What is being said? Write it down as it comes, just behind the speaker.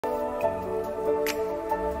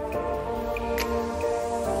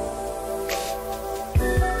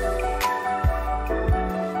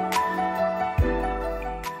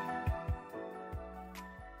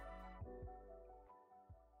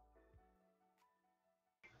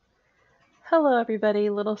Hello everybody,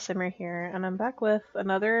 Little Simmer here, and I'm back with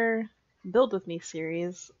another Build With Me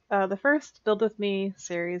series. The first Build With Me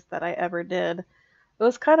series that I ever did, it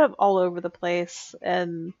was kind of all over the place,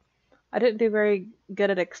 and I didn't do very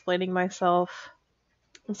good at explaining myself,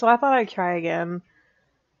 and so I thought I'd try again.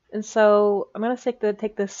 And so I'm gonna take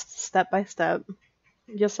this step by step,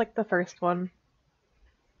 just like the first one.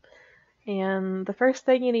 And the first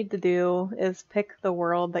thing you need to do is pick the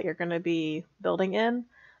world that you're gonna be building in.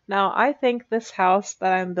 Now, I think this house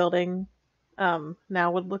that I'm building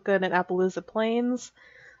now would look good in Appaloosa Plains.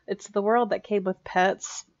 It's the world that came with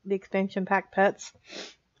pets, the expansion pack pets.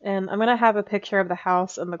 And I'm gonna have a picture of the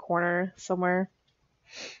house in the corner somewhere.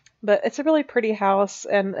 But it's a really pretty house,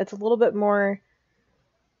 and it's a little bit more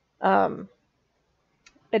um,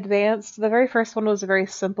 advanced. The very first one was a very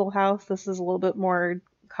simple house. This is a little bit more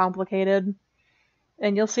complicated.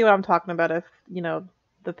 And you'll see what I'm talking about if,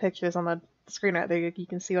 the pictures on the screen right there, you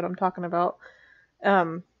can see what I'm talking about.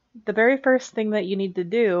 The very first thing that you need to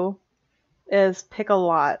do is pick a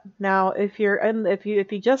lot. Now, if you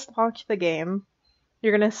just launch the game,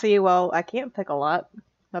 you're gonna see, well, I can't pick a lot.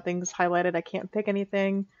 Nothing's highlighted. I can't pick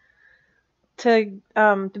anything. To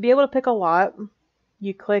be able to pick a lot,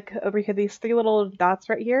 you click over here, these three little dots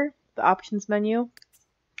right here, the options menu.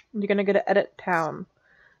 You're gonna go to Edit Town.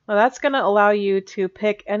 Now that's gonna allow you to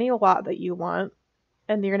pick any lot that you want,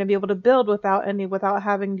 and you're gonna be able to build without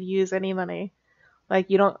having to use any money.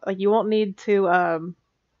 You won't need to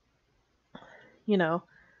you know,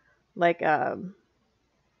 like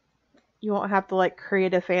you won't have to like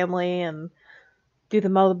create a family and do the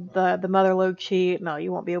mother lode sheet. No,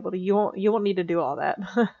 you won't be able to. You won't need to do all that.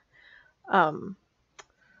 um,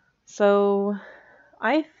 so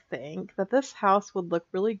I think that this house would look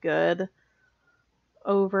really good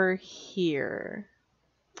over here.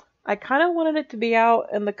 I kind of wanted it to be out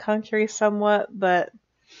in the country somewhat, but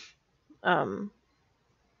um,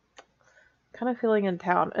 kind of feeling in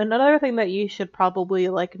town. And another thing that you should probably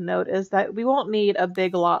like note is that we won't need a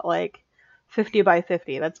big lot like 50 by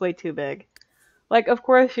 50. That's way too big. Like, of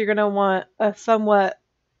course, you're gonna want a somewhat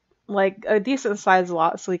like a decent sized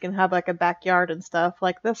lot so we can have like a backyard and stuff.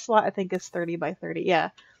 Like this lot I think is 30 by 30.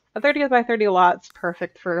 Yeah. A 30 by 30 lot's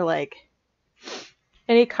perfect for like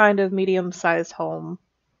any kind of medium sized home.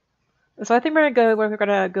 So I think we're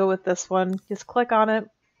gonna go with this one. Just click on it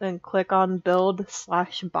and click on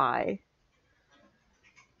build/buy.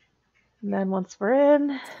 And then once we're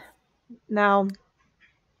in, now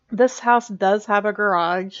this house does have a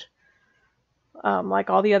garage,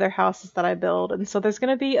 like all the other houses that I build. And so there's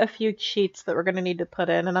going to be a few cheats that we're going to need to put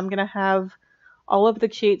in, and I'm going to have all of the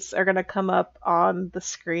cheats are going to come up on the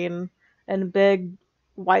screen in big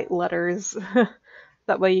white letters.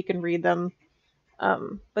 That way you can read them.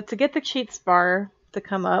 But to get the cheats bar to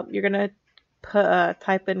come up, you're going to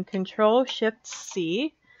type in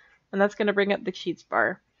Control-Shift-C, and that's going to bring up the cheats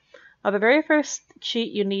bar. Now, the very first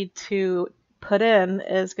cheat you need to put in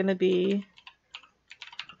is going to be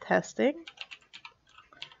testing,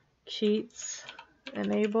 cheats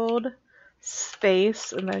enabled,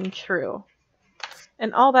 space, and then true.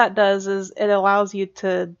 And all that does is it allows it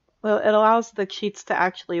allows the cheats to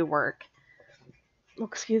actually work. Oh,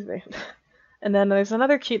 excuse me. And then there's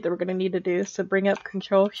another cheat that we're going to need to do, so bring up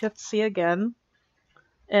Control-Shift-C again.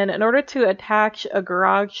 And in order to attach a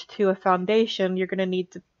garage to a foundation, you're going to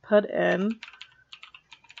need to put in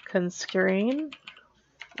constrain,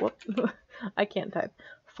 I can't type,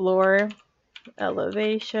 floor,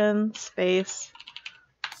 elevation, space,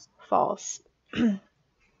 false.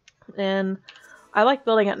 And I like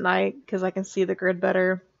building at night because I can see the grid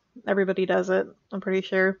better. Everybody does it, I'm pretty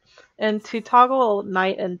sure. And to toggle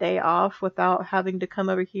night and day off without having to come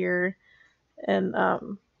over here and,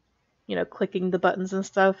 clicking the buttons and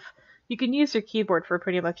stuff, you can use your keyboard for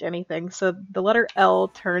pretty much anything. So the letter L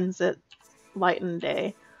turns it light and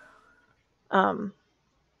day. The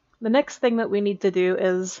next thing that we need to do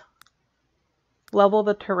is level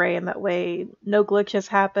the terrain. That way no glitches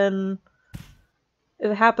happen.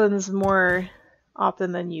 It happens more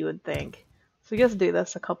often than you would think. So just do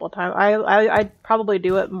this a couple times. I'd probably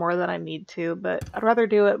do it more than I need to, but I'd rather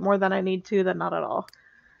do it more than I need to than not at all.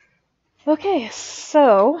 Okay,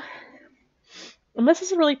 so, and this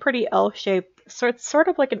is a really pretty L-shaped, so it's sort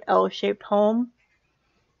of like an L-shaped home.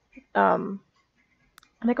 I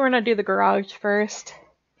think we're gonna do the garage first.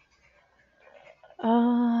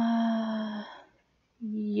 Yeah,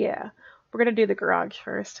 we're gonna do the garage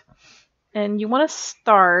first. And you want to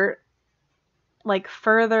start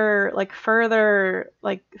far enough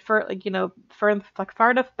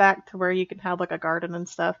back to where you can have like a garden and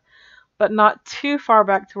stuff, but not too far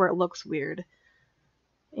back to where it looks weird.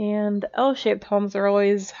 And L-shaped homes are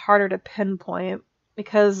always harder to pinpoint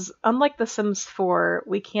because unlike The Sims 4,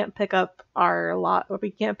 we can't pick up our lot, or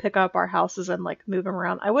we can't pick up our houses and like move them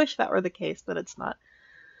around. I wish that were the case, but it's not.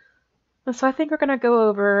 So I think we're gonna go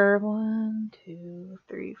over 1, 2,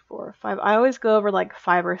 3, 4, 5. I always go over like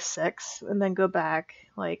 5 or 6 and then go back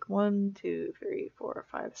like 1, 2, 3, 4,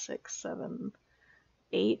 5, 6, 7,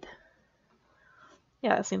 8.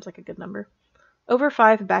 Yeah, it seems like a good number. Over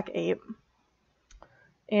 5, back 8.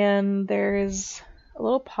 And there's a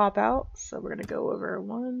little pop out, so we're gonna go over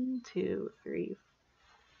 1, 2, 3,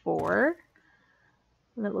 4.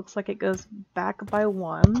 And it looks like it goes back by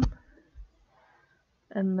 1.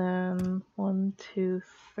 And then 1, 2,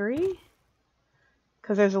 3.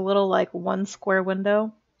 Because there's a little like 1 square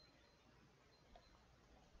window.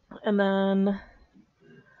 And then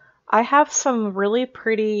I have some really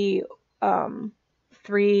pretty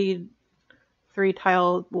three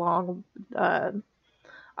tile long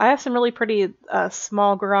I have some really pretty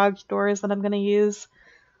small garage doors that I'm gonna use,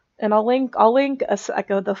 and I'll link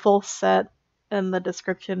the full set in the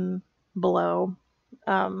description below.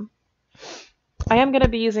 I am gonna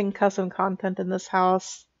be using custom content in this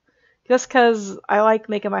house just because I like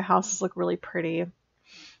making my houses look really pretty.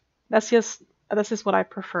 That's just what I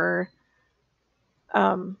prefer.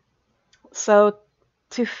 So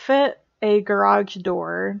to fit a garage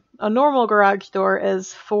door, a normal garage door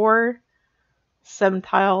is 4 sim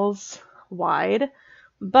tiles wide,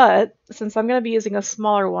 but since I'm going to be using a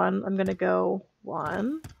smaller one, I'm going to go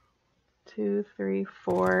 1, 2, 3,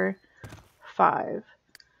 4, 5.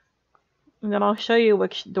 And then I'll show you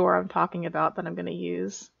which door I'm talking about that I'm going to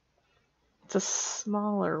use. It's a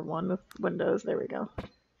smaller one with windows. There we go.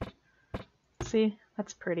 See?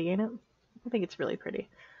 That's pretty, ain't it? I think it's really pretty.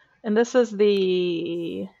 And this is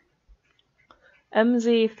the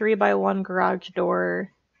MZ 3x1 garage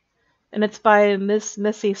door, and it's by Miss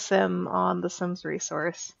Missy Sim on the Sims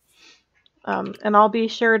resource. And I'll be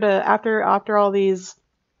sure to after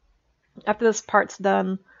this part's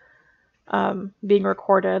done being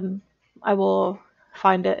recorded, I will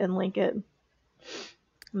find it and link it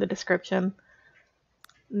in the description.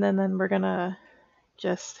 And then we're gonna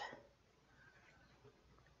just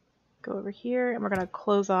go over here and we're gonna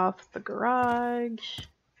close off the garage.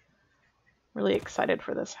 Really excited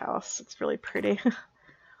for this house. It's really pretty.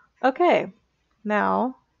 Okay,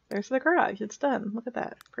 now there's the garage. It's done. Look at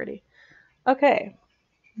that. Pretty. Okay,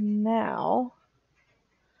 now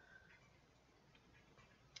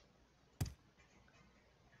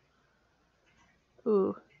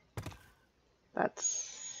ooh,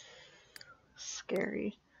 that's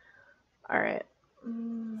scary. Alright.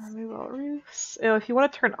 Remove all roofs. Oh, if you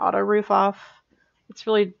want to turn auto roof off, it's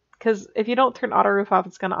really because if you don't turn auto roof off,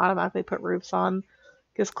 it's going to automatically put roofs on.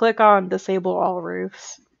 Just click on disable all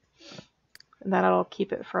roofs, and that'll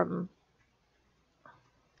keep it from.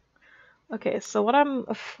 Okay, so what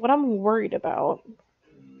I'm worried about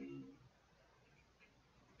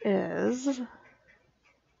is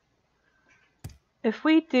if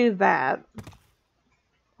we do that.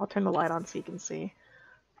 I'll turn the light on so you can see.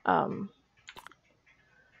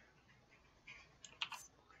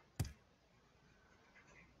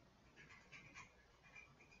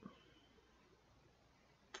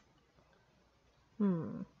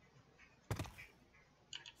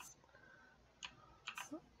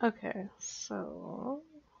 Okay, so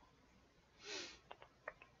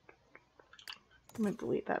I'm gonna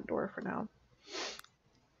delete that door for now.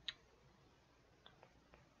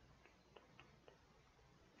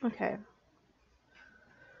 Okay.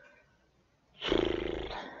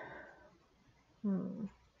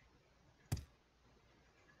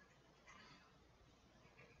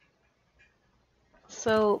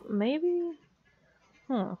 So maybe,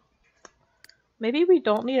 maybe we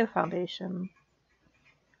don't need a foundation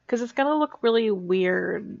because it's gonna look really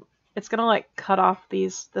weird. It's gonna like cut off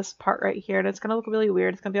this part right here, and it's gonna look really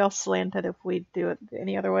weird. It's gonna be all slanted if we do it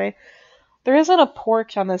any other way. There isn't a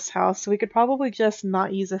porch on this house, so we could probably just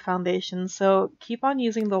not use a foundation. So keep on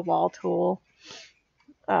using the wall tool.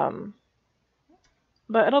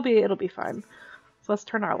 But it'll be fine. So let's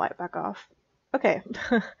turn our light back off. Okay.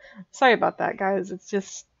 Sorry about that, guys. It's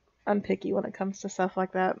just I'm picky when it comes to stuff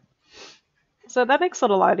like that. So that makes it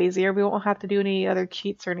a lot easier. We won't have to do any other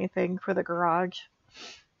cheats or anything for the garage.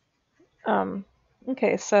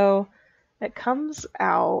 Okay, so it comes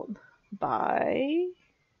out by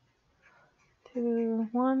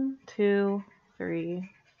 1, 2, 3,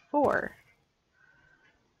 4.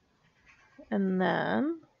 And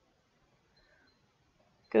then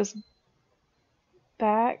goes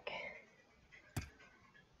back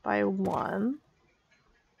by 1.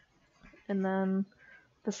 And then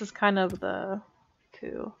this is kind of the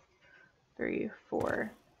 2, 3,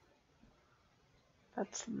 4.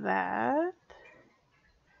 That's that.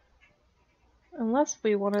 Unless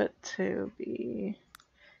we want it to be,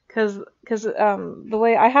 because the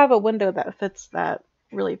way I have a window that fits that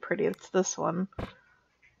really pretty. It's this one.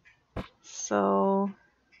 So,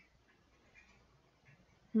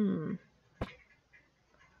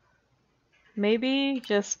 maybe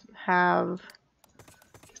just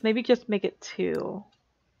make it 2.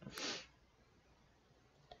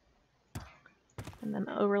 And then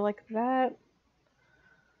over like that.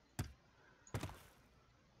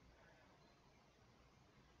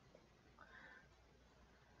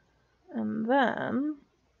 And then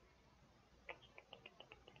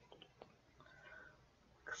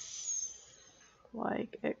looks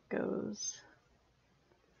like it goes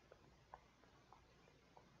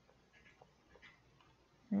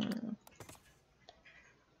and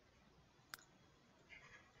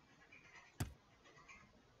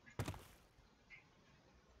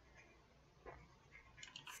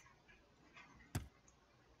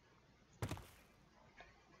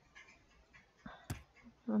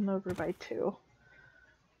over by 2.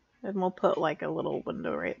 And we'll put like a little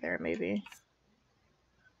window right there maybe.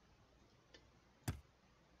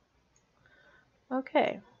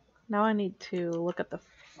 Okay, now I need to look at the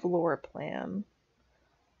floor plan,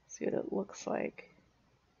 see what it looks like.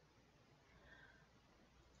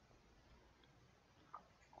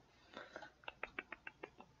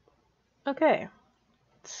 Okay,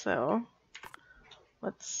 so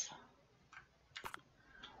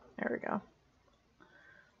there we go.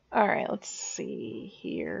 Alright, let's see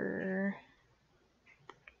here.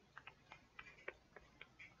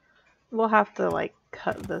 We'll have to like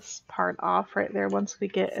cut this part off right there once we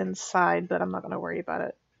get inside, but I'm not going to worry about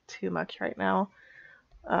it too much right now.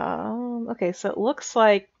 Okay, so it looks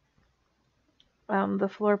like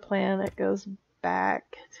the floor plan, it goes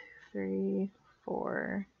back 2, 3,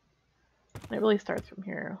 4. It really starts from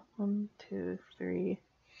here. 1, 2, 3,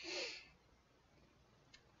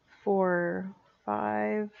 4,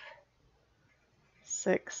 5,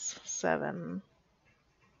 6, 7.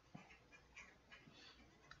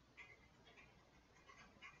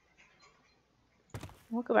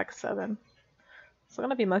 We'll go back 7. It's not going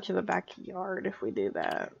to be much of a backyard if we do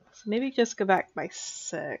that. So maybe just go back by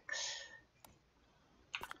 6.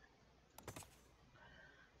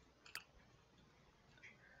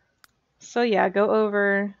 So yeah, go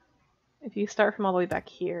over, if you start from all the way back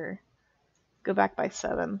here, go back by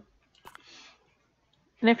 7.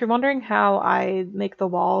 And if you're wondering how I make the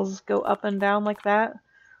walls go up and down like that,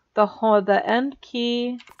 the end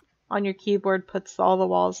key on your keyboard puts all the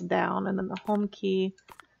walls down, and then the home key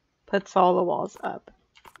puts all the walls up.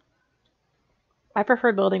 I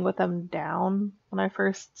prefer building with them down when I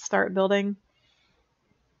first start building.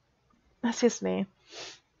 That's just me.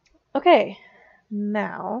 Okay,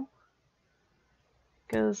 now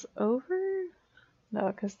goes over. No,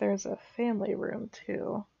 because there's a family room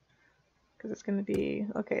too. Because it's going to be,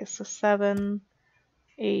 okay, so 7,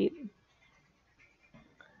 8,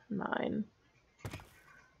 9.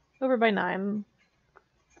 Over by 9.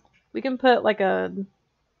 We can put like a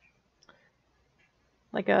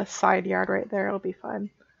side yard right there. It'll be fine.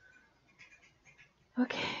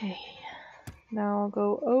 Okay. Now I'll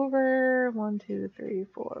go over 1, 2, 3,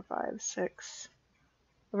 4, 5, 6.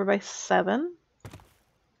 Over by 7.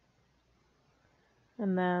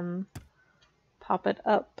 And then pop it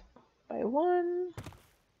up by 1.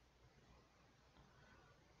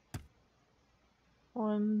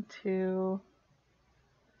 1, 2,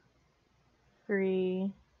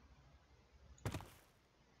 3.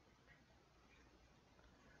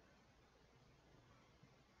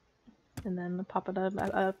 And then pop it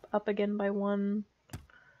up again by 1,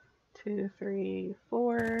 2, 3,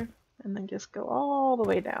 4, and then just go all the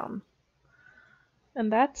way down.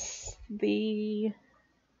 And that's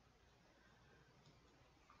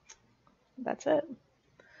it.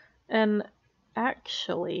 And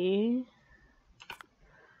actually,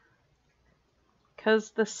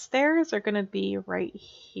 because the stairs are going to be right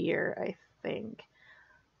here, I think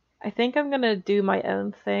I'm going to do my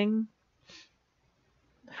own thing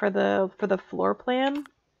for the floor plan.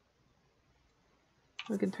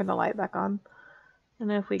 We can turn the light back on.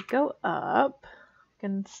 And if we go up, we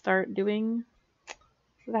can start doing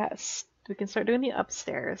that. We can start doing the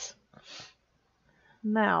upstairs.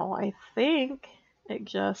 Now, I think it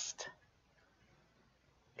just,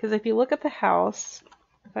 because if you look at the house,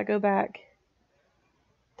 if I go back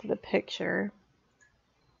to the picture,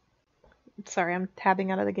 sorry, I'm tabbing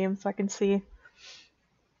out of the game so I can see.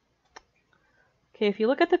 Okay, if you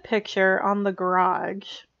look at the picture on the garage,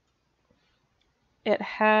 it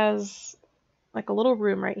has like a little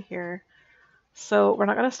room right here. So we're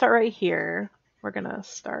not going to start right here. We're going to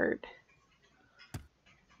start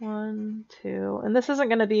 1, 2, and this isn't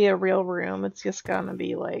going to be a real room. It's just going to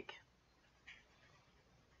be like,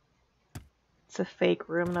 it's a fake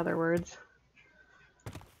room, in other words.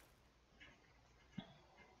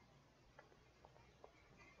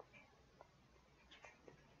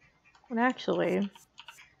 And actually,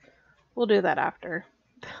 we'll do that after.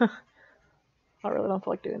 I really don't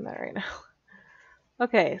feel like doing that right now.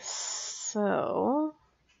 Okay, so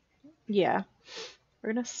yeah,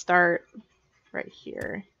 we're gonna start right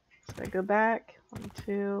here. So I go back, 1,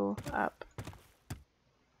 2, up.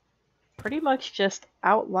 Pretty much just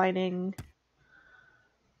outlining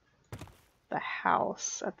the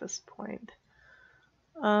house at this point.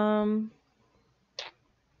 I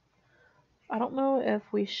don't know if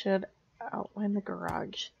we should outline the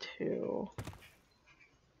garage too.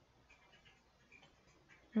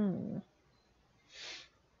 Hmm.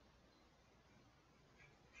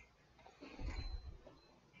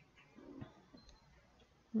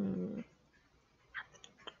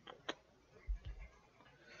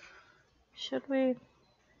 Should we?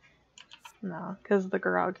 No, because the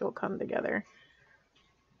garage will come together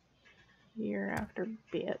year after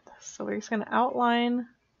bit. So we're just going to outline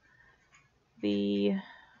the...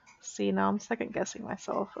 See, now I'm second guessing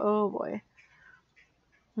myself. Oh boy.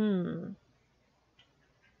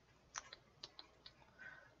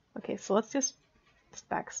 Okay, so let's just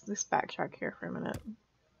backtrack here for a minute.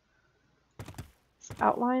 Let's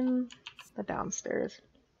outline the downstairs.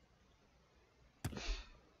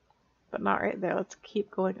 But not right there. Let's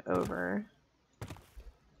keep going over.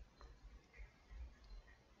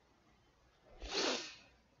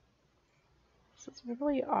 This is a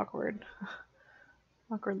really awkward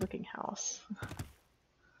looking house.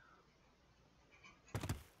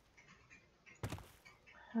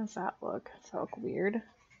 How does that look? Does that look weird?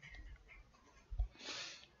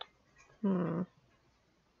 I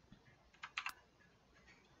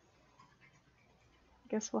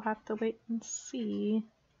guess we'll have to wait and see.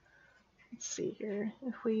 Let's see here.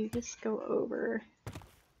 If we just go over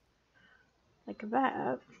like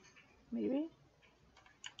that, maybe?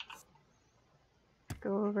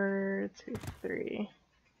 Go over 2, 3.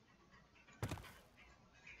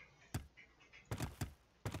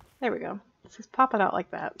 There we go. Let's just pop it out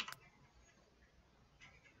like that.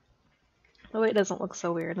 That way it doesn't look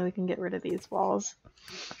so weird, and we can get rid of these walls.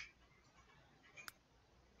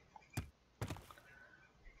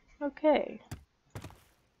 Okay.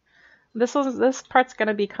 This part's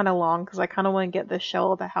gonna be kind of long because I kind of want to get the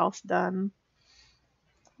shell of the house done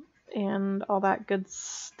and all that good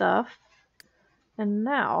stuff. And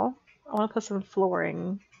now I want to put some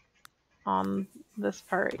flooring on this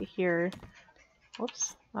part here.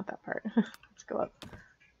 Whoops, not that part. Let's go up.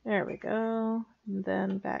 There we go. And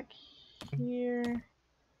then back here.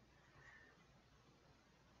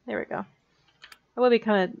 There we go. That way we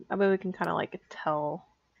can kind of like tell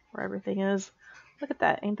where everything is. Look at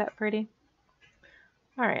that, ain't that pretty?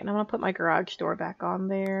 Alright, and I'm gonna put my garage door back on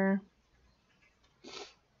there.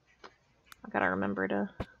 I gotta remember to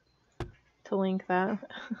link that.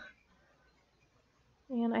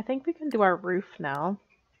 And I think we can do our roof now.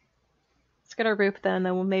 Let's get our roof done, and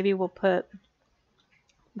then maybe we'll put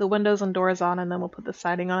the windows and doors on, and then we'll put the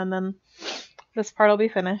siding on, and then this part will be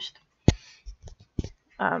finished.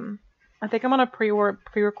 I think I'm gonna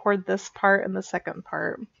pre-record this part and the second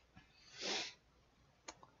part.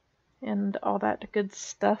 And all that good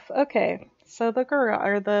stuff. Okay, so the garage,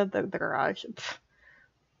 or the garage.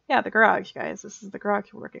 Yeah, the garage, guys. This is the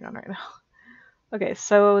garage we're working on right now. Okay,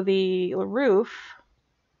 so the roof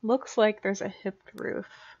looks like there's a hipped roof.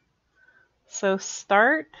 So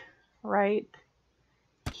start right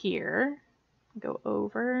here, go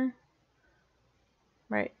over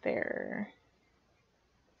right there.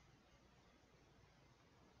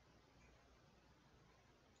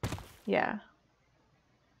 Yeah.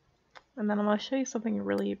 And then I'm going to show you something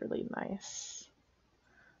really, really nice.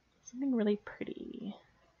 Something really pretty.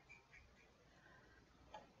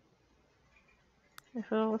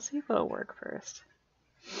 Let's see if it'll work first.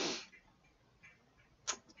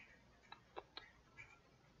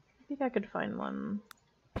 I think I could find one.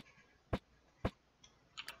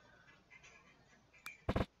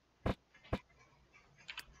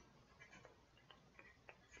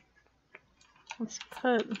 Let's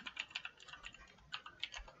put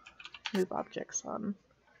move objects on.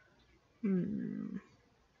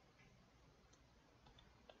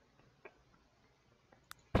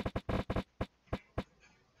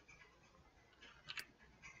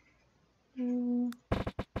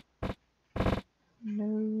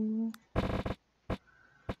 No.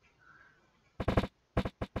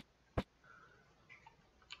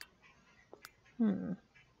 Hmm.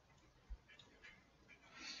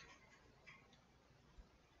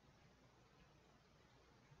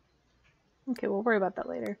 Okay, we'll worry about that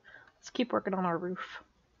later. Let's keep working on our roof.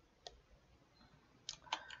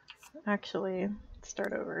 Actually, let's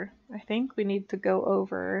start over. I think we need to go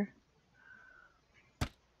over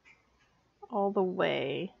all the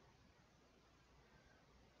way.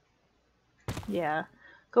 Yeah,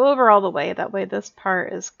 go over all the way. That way this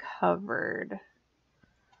part is covered.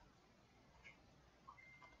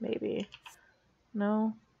 Maybe.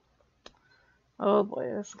 No? Oh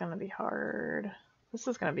boy, this is gonna be hard. This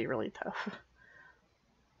is gonna be really tough.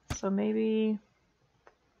 So maybe...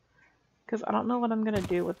 Because I don't know what I'm gonna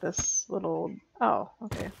do with this little... Oh,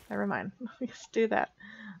 okay, never mind. Let's do that.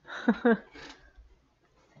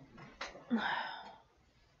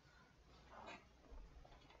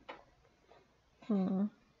 Hmm.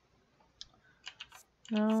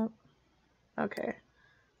 No. Okay.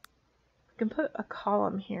 We can put a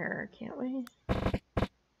column here, can't we?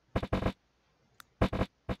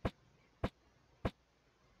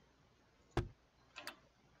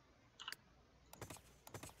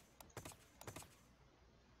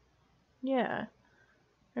 Yeah.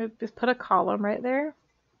 Just put a column right there.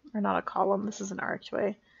 Or not a column, this is an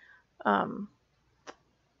archway. And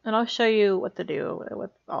I'll show you what to do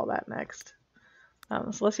with all that next.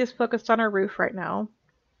 So let's just focus on our roof right now.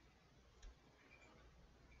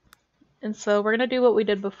 And so we're going to do what we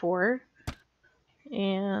did before.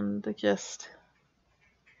 And just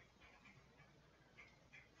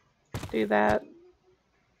do that.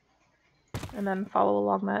 And then follow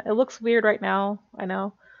along that. It looks weird right now, I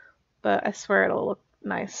know. But I swear it'll look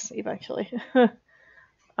nice eventually.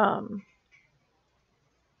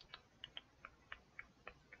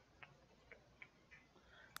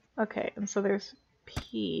 Okay, and so there's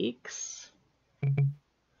peaks.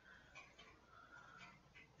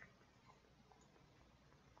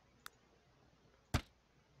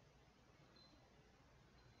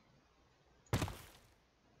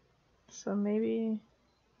 So maybe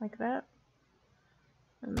like that.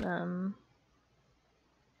 And then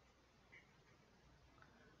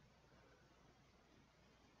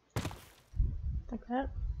like that.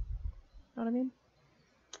 Know what I mean?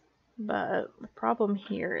 But the problem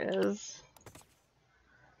here is...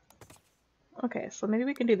 Okay, so maybe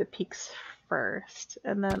we can do the peaks first,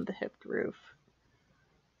 and then the hipped roof.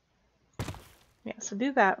 Yeah, so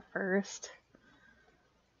do that first.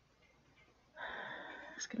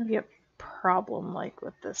 There's gonna be a problem like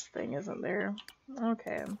with this thing, isn't there?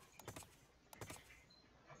 Okay.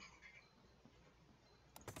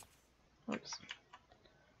 Oops.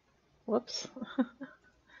 Whoops.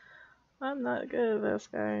 I'm not good at this,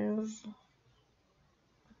 guys.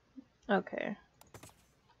 Okay.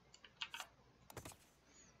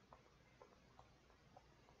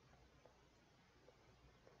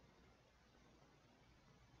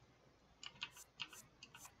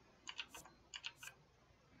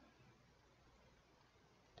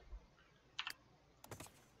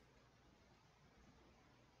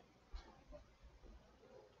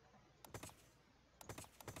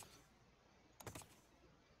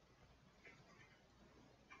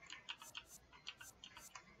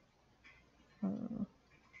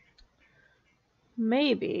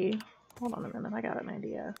 Maybe. Hold on a minute, I got an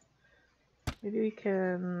idea. Maybe we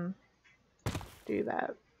can do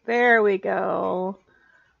that. There we go.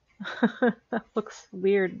 That looks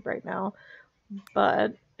weird right now.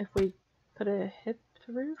 But if we put a hipped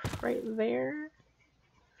roof right there.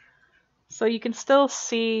 So you can still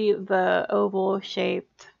see the oval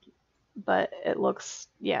shaped, but it looks,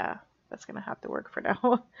 yeah, that's gonna have to work for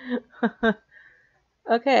now.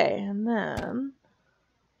 Okay, and then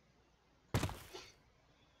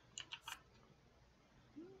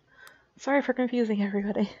sorry for confusing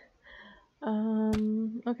everybody.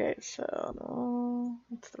 Okay, so no,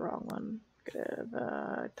 that's the wrong one. Good.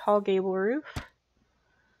 Tall gable roof.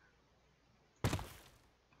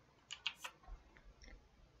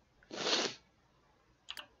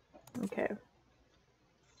 Okay.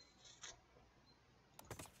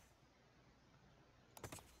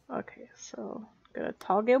 Okay, so got a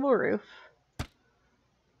tall gable roof.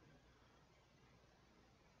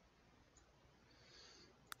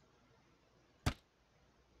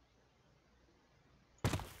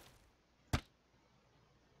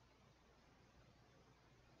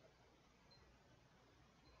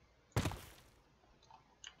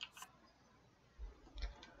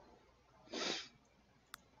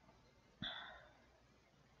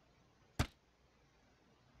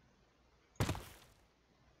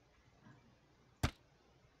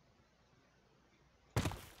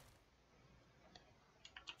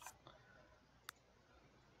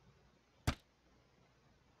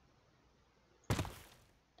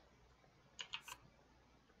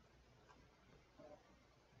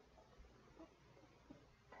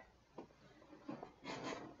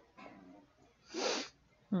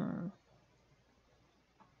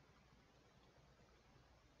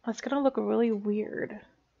 That's gonna look really weird.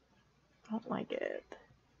 I don't like it.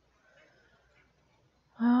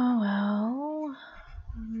 Oh well.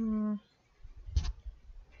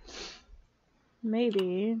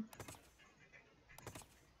 Maybe.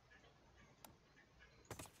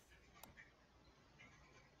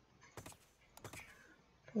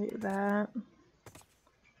 Delete that.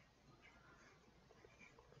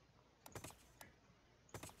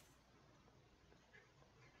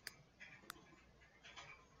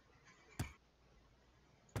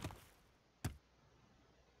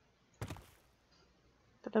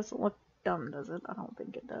 That doesn't look dumb, does it? I don't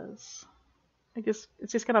think it does. I guess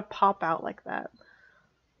it's just gonna pop out like that.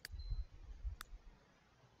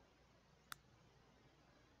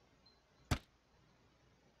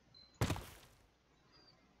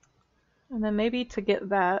 And then maybe to get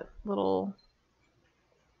that little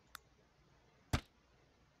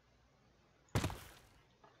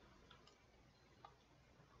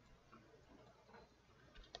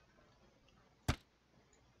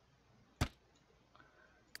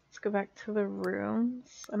go back to the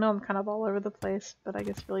rooms. I know I'm kind of all over the place, but I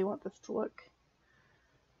just really want this to look.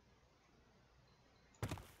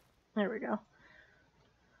 There we go.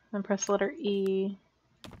 Then press the letter E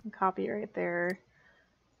and copy it right there.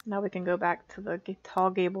 Now we can go back to the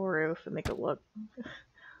tall gable roof and make it look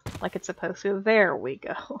like it's supposed to. There we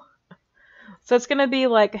go. So it's going to be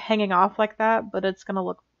like hanging off like that, but it's going to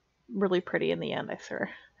look really pretty in the end, I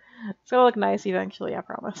swear. It's going to look nice eventually, I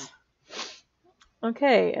promise.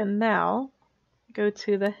 Okay, and now go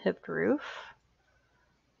to the hipped roof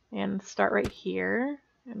and start right here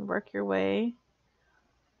and work your way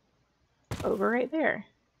over right there.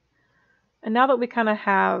 And now that we kind of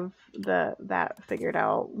have that figured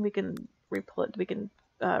out, we can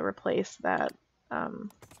replace that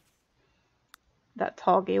that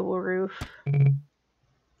tall gable roof.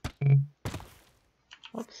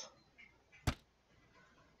 Whoops.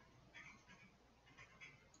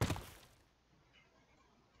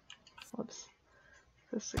 Whoops.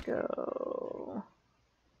 This to go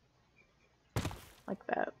like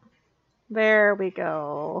that. There we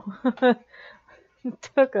go.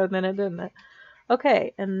 Took a minute, didn't it?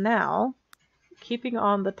 Okay, and now, keeping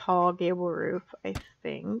on the tall gable roof, I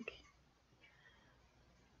think.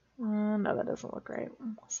 No, that doesn't look right.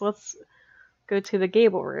 So let's go to the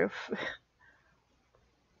gable roof.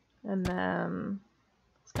 And then,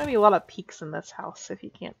 there's gonna be a lot of peaks in this house, if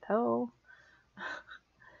you can't tell.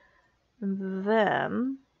 And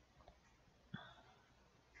then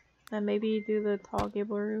maybe do the tall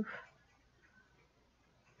gable roof.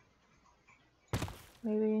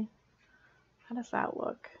 Maybe. How does that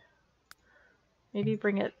look? Maybe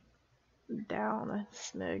bring it down a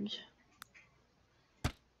smidge.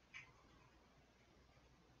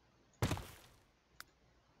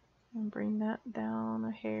 And bring that down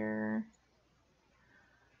a hair.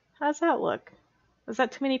 How does that look? Is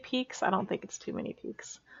that too many peaks? I don't think it's too many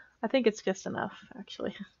peaks. I think it's just enough,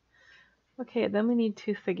 actually. Okay, then we need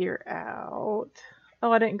to figure out...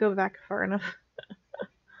 Oh, I didn't go back far enough.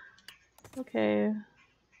 Okay.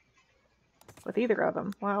 With either of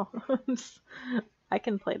them. Wow. I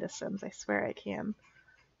can play The Sims. I swear I can.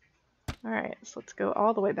 Alright, so let's go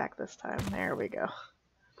all the way back this time. There we go.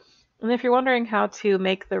 And if you're wondering how to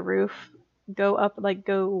make the roof go up,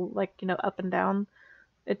 up and down,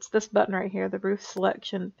 it's this button right here, the roof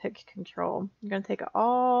selection pick control. You're going to take it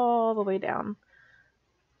all the way down.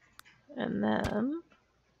 And then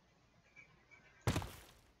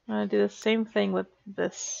I'm going to do the same thing with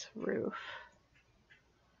this roof.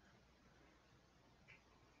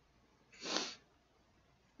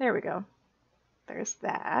 There we go. There's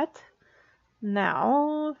that.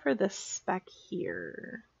 Now for this back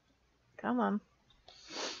here. Come on.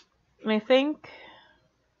 And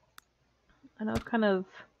I know I've kind of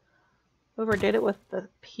overdid it with the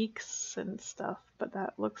peaks and stuff, but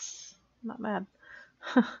that looks not bad.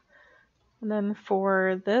 And then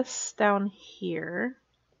for this down here,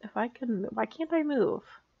 if I can, why can't I move?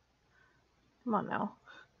 Come on now.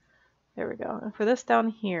 There we go. And for this down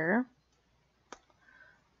here,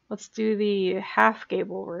 let's do the half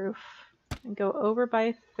gable roof and go over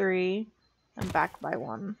by 3 and back by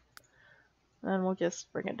 1. And then we'll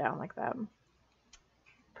just bring it down like that.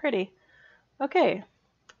 Pretty. Okay.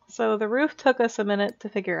 So the roof took us a minute to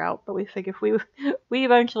figure out, but we figured we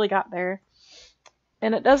eventually got there.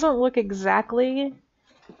 And it doesn't look exactly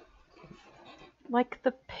like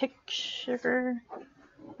the picture.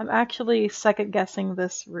 I'm actually second guessing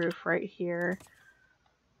this roof right here.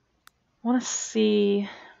 I want to see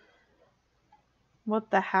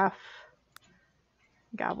what the half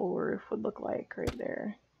gable roof would look like right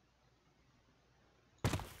there.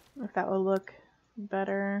 If that would look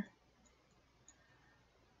better.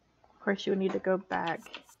 Of course, you would need to go back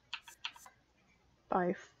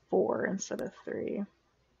by 4 instead of 3.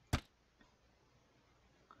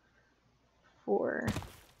 4.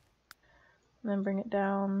 And then bring it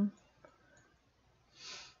down.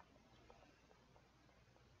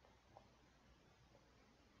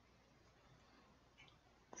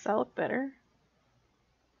 Does that look better?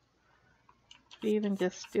 We even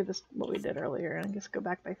just do this what we did earlier and just go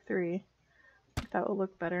back by 3. If that would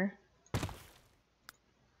look better.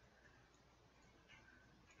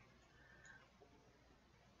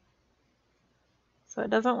 So it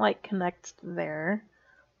doesn't like connect there,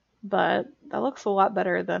 but that looks a lot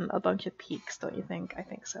better than a bunch of peaks, don't you think? I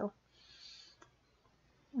think so.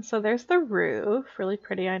 So there's the roof, really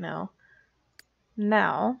pretty, I know.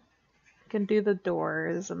 Now, I can do the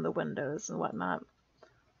doors and the windows and whatnot.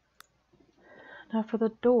 Now for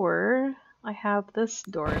the door, I have this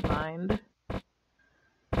door in mind.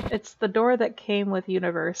 It's the door that came with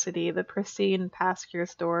University, the pristine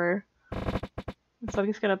Pascure's door. So I'm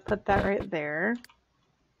just going to put that right there.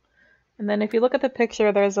 And then if you look at the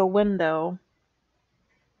picture, there's a window,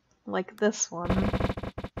 like this one,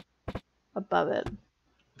 above it.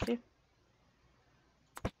 See?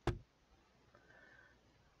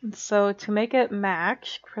 And so to make it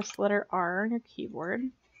match, press the letter R on your keyboard.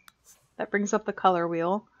 That brings up the color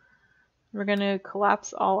wheel. We're going to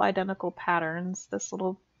collapse all identical patterns. That's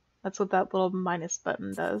what that little minus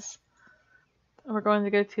button does. And we're going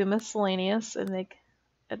to go to miscellaneous and make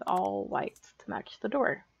it all white to match the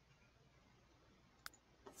door.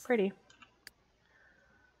 Pretty.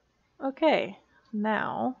 Okay,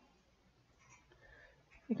 now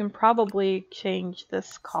you can probably change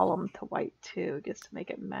this column to white too, just to make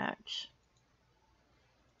it match.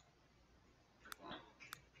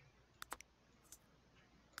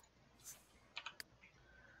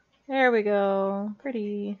 There we go,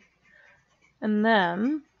 pretty. And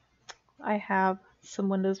then I have some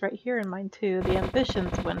windows right here in mind too. The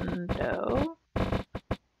ambitions window.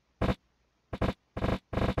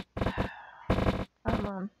 Come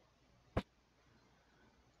on.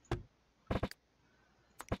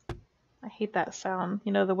 I hate that sound.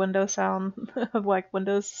 You know, the window sound of like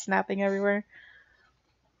windows snapping everywhere.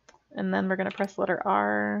 And then we're gonna press the letter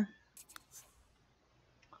R.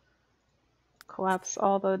 Collapse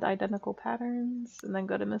all the identical patterns, and then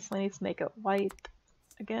go to miscellaneous, make it white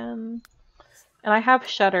again. And I have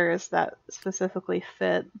shutters that specifically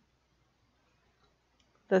fit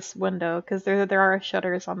this window because there are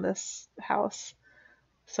shutters on this house.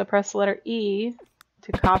 So press the letter E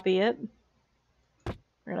to copy it.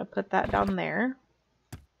 We're gonna put that down there.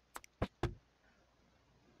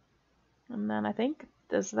 And then I think,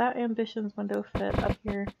 does that ambitions window fit up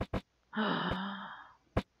here?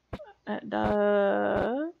 It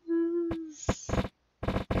does.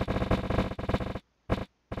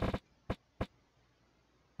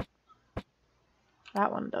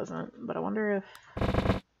 That one doesn't, but I wonder if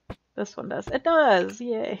this one does. It does!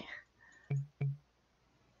 Yay!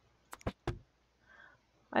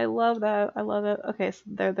 I love that. I love it. Okay, so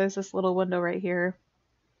there's this little window right here.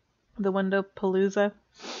 The window palooza.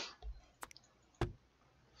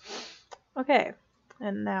 Okay,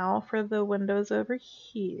 and now for the windows over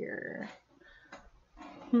here.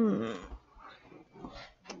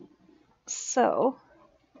 So,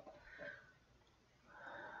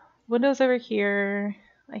 windows over here,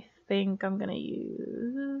 I think I'm gonna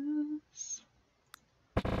use...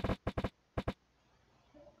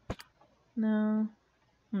 No.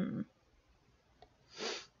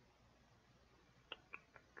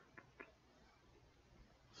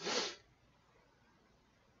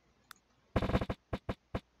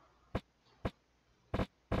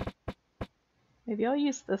 Maybe I'll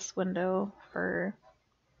use this window for...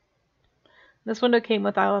 This window came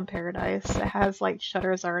with Island Paradise. It has like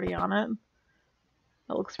shutters already on it.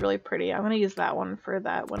 It looks really pretty. I'm gonna use that one for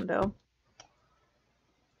that window.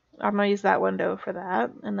 I'm gonna use that window for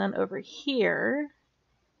that. And then over here...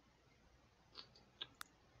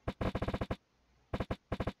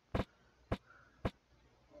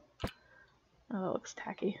 Oh, that looks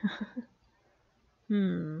tacky.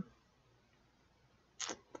 Not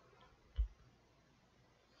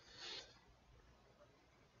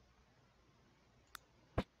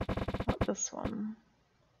this one.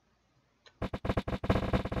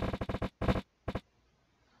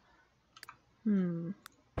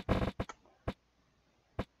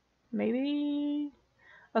 Maybe...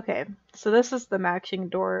 Okay, so this is the matching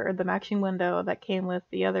door, or the matching window that came with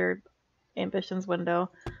the other Ambitions window.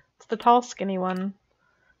 It's the tall, skinny one.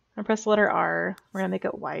 I press the letter R. We're gonna make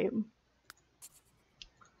it white.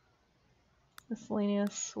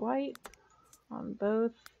 Miscellaneous white on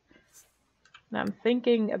both. Now I'm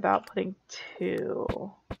thinking about putting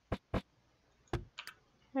 2.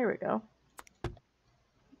 There we go.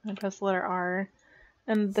 I press the letter R.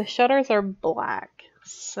 And the shutters are black,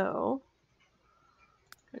 so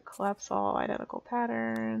I'm gonna collapse all identical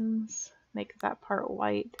patterns, make that part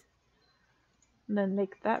white, and then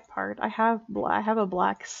make that part. I have a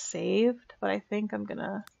black saved, but I think I'm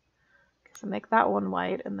gonna make that one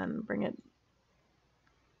white and then bring it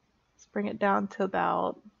down to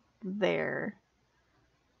about there.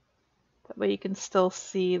 That way you can still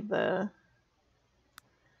see the.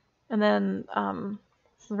 And then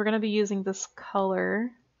since we're gonna be using this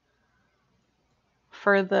color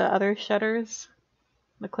for the other shutters,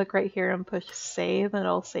 I'm gonna click right here and push save, and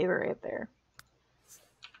it'll save it right there.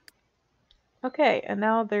 Okay, and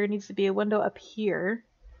now there needs to be a window up here.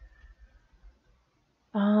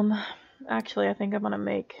 Actually, I think I'm gonna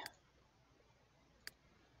make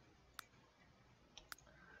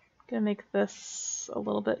this a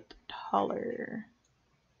little bit taller.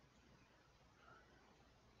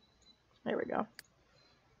 There we go.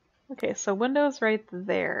 Okay, so windows right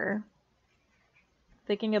there.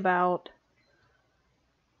 Thinking about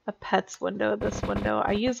a pet's window, this window.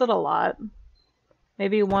 I use it a lot.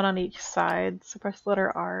 Maybe one on each side. So press the letter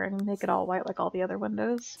R and make it all white like all the other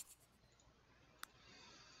windows.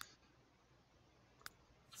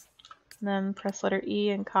 And then press letter E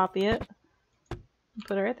and copy it. And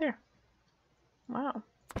put it right there. Wow.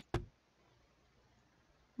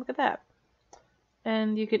 Look at that.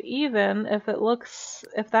 And you could even, if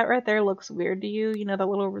that right there looks weird to you, you know, the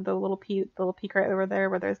little peak right over there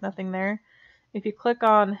where there's nothing there. If you click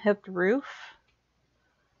on hipped roof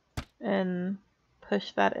and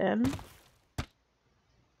push that in,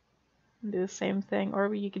 and do the same thing,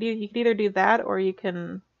 or you could either do that or you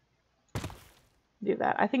can do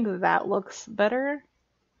that. I think that looks better,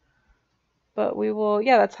 but we will.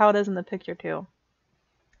 Yeah, that's how it is in the picture too.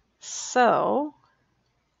 So.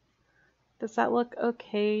 Does that look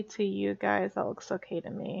okay to you guys? That looks okay to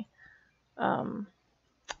me. And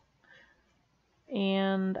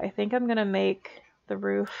I think I'm gonna make the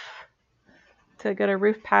roof, to go to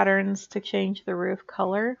roof patterns to change the roof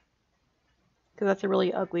color, because that's a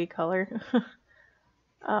really ugly color.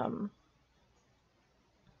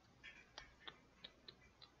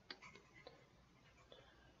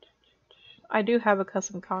 I do have a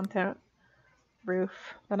custom content roof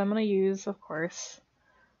that I'm gonna use, of course.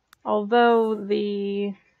 Although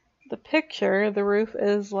the picture, the roof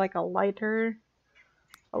is like a lighter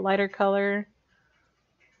color.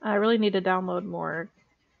 I really need to download more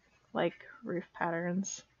like roof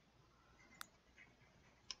patterns.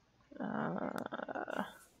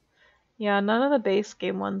 Yeah, none of the base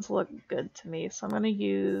game ones look good to me, so I'm gonna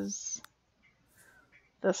use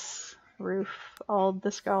this roof.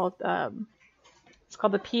 It's called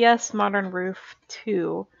the PS Modern Roof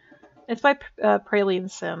 2. It's by Praline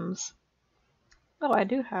Sims. Oh, I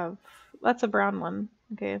do have. That's a brown one.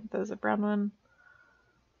 Okay, there's a brown one.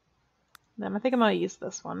 Then I think I'm gonna use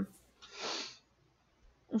this one.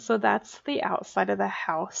 So that's the outside of the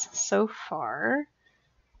house so far.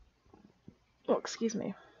 Oh, excuse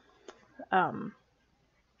me.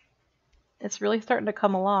 It's really starting to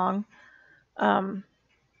come along. And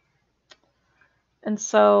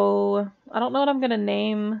so I don't know what I'm gonna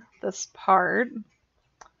name this part.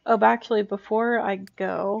 Oh, but actually, before I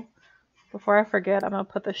forget, I'm gonna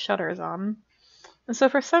put the shutters on. And so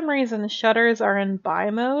for some reason, the shutters are in buy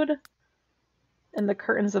mode, and the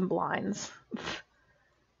curtains and blinds.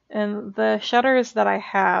 And the shutters that I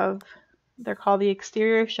have, they're called the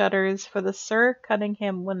exterior shutters for the Sir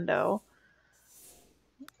Cunningham window.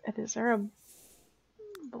 Is there a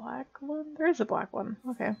black one? There is a black one.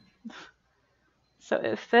 Okay. So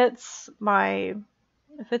it fits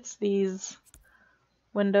these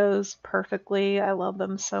windows perfectly. I love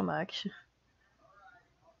them so much.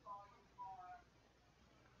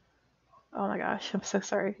 Oh my gosh, I'm so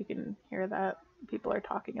sorry if you can hear that. People are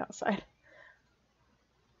talking outside.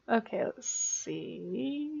 Okay, let's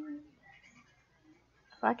see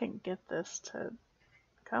if I can get this to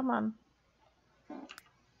come on.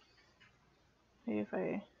 Maybe if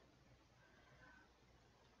I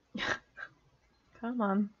come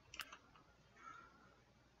on.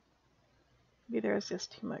 Maybe there's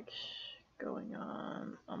just too much going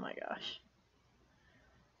on. Oh my gosh.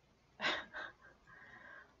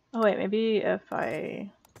 Oh wait, maybe if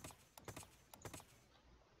I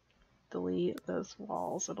delete those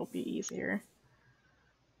walls, it'll be easier.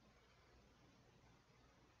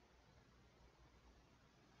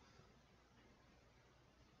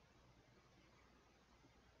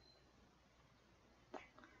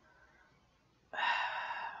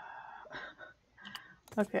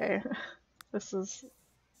 Okay, this is...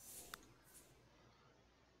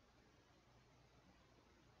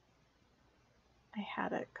 I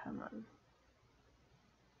had it, come on.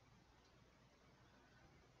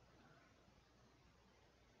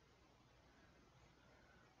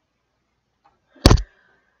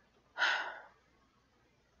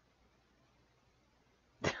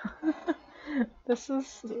 This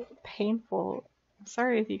is painful. I'm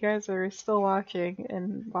sorry if you guys are still watching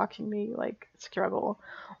and watching me like struggle.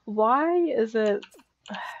 Why is it?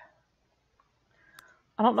 I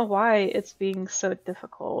don't know why it's being so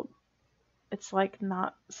difficult. It's like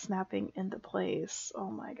not snapping into place.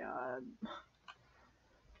 Oh my god.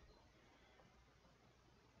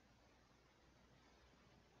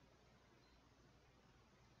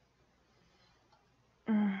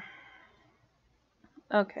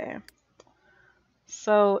 Okay.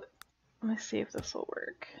 So let me see if this will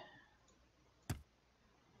work.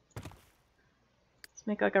 Let's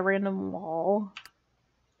make like a random wall.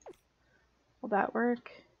 Will that work?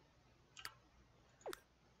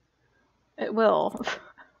 It will.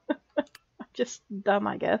 Just dumb,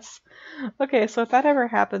 I guess. Okay, so if that ever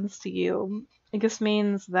happens to you, it just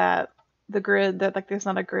means that the grid, that like there's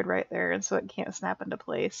not a grid right there, and so it can't snap into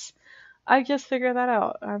place. I just figured that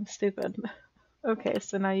out. I'm stupid. Okay,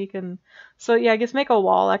 so now you can, so yeah, just make a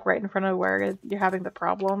wall like right in front of where you're having the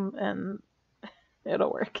problem, and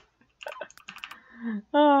it'll work.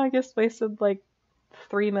 Oh, I just wasted like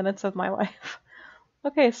 3 minutes of my life.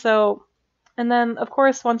 Okay, so, and then of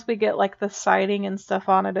course once we get like the siding and stuff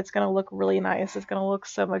on it, it's gonna look really nice. It's gonna look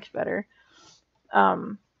so much better.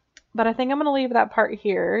 Um, but I think I'm gonna leave that part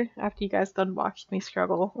here after you guys done watched me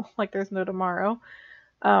struggle like there's no tomorrow.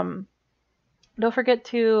 Um, don't forget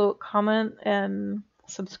to comment and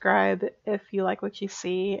subscribe if you like what you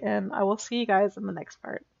see, and I will see you guys in the next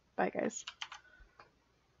part. Bye, guys.